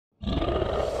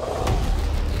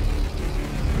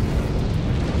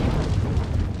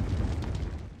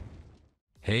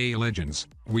Hey legends,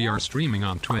 we are streaming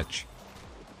on Twitch.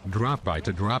 Drop by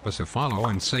to drop us a follow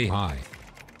and say hi.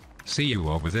 See you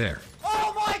over there.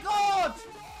 Oh my god!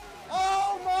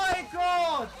 Oh my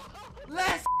god!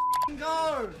 Let's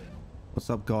go!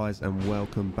 What's up guys, and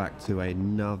welcome back to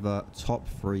another top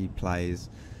 3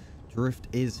 plays. Drift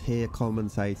is here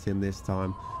commentating this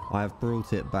time. I have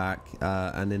brought it back,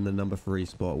 and in the number 3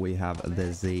 spot we have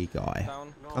the Z guy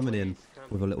coming in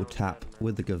with a little tap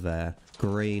with the Gewehr.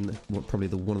 Green, probably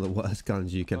one of the worst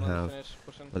guns you can have,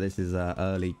 but this is an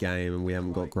early game and we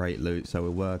haven't got great loot, so we're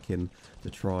working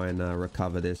to try and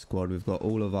recover this squad. We've got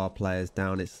all of our players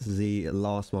down. It's Z,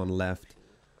 last one left,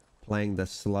 playing the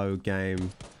slow game.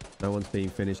 No one's being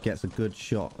finished. Gets a good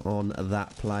shot on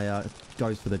that player.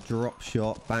 Goes for the drop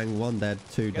shot. Bang, 1 dead,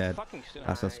 2 dead.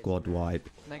 That's a squad wipe.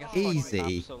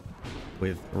 Easy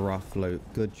with rough loot.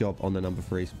 Good job on the number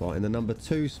 3 spot. In the number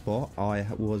 2 spot, I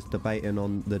was debating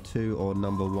on the 2 or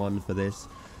number 1 for this.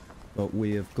 But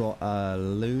we have got a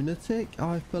Lunatic,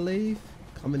 I believe,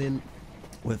 coming in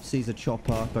with Caesar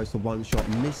Chopper. Goes for 1 shot,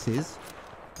 misses.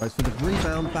 Goes for the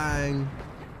rebound, bang.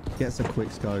 Gets a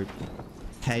quick scope.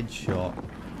 Headshot.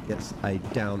 Gets a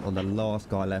down on the last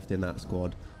guy left in that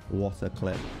squad. What a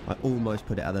clip. I almost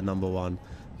put it at the number 1,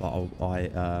 but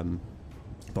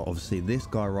but obviously this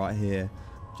guy right here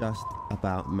just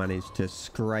about managed to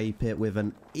scrape it with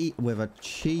a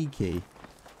cheeky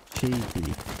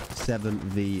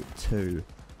 7v2.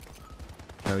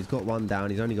 Now he's got 1 down.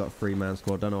 He's only got a 3-man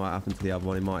squad. Don't know what happened to the other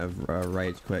one. He might have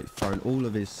rage quit, thrown all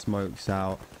of his smokes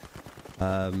out.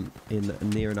 In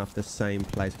near enough the same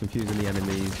place, confusing the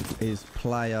enemies. His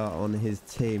player on his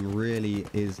team really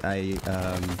is a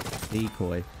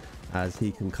decoy, as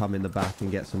he can come in the back and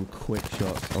get some quick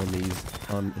shots on these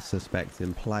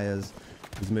unsuspecting players.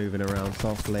 He's moving around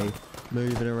softly,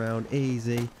 moving around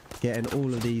easy, getting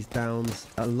all of these downs.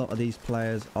 A lot of these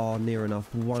players are near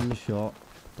enough 1 shot,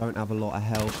 don't have a lot of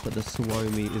health, but the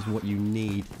Suomi is what you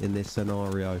need in this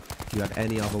scenario. If you had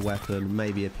any other weapon,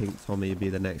 maybe a pink Tommy would be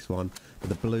the next one, but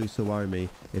the blue Suomi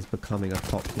is becoming a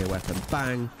top tier weapon.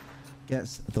 Bang!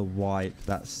 Gets the wipe.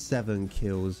 That's 7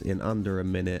 kills in under a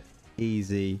minute.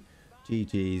 Easy.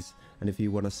 GG's. And if you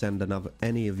want to send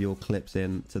any of your clips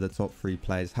in to the top 3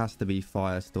 plays, has to be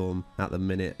Firestorm at the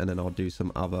minute, and then I'll do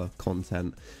some other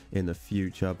content in the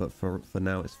future, but for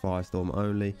now it's Firestorm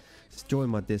only. Just join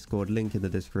my Discord, link in the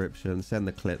description, send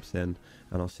the clips in,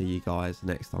 and I'll see you guys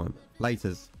next time.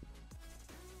 Laters.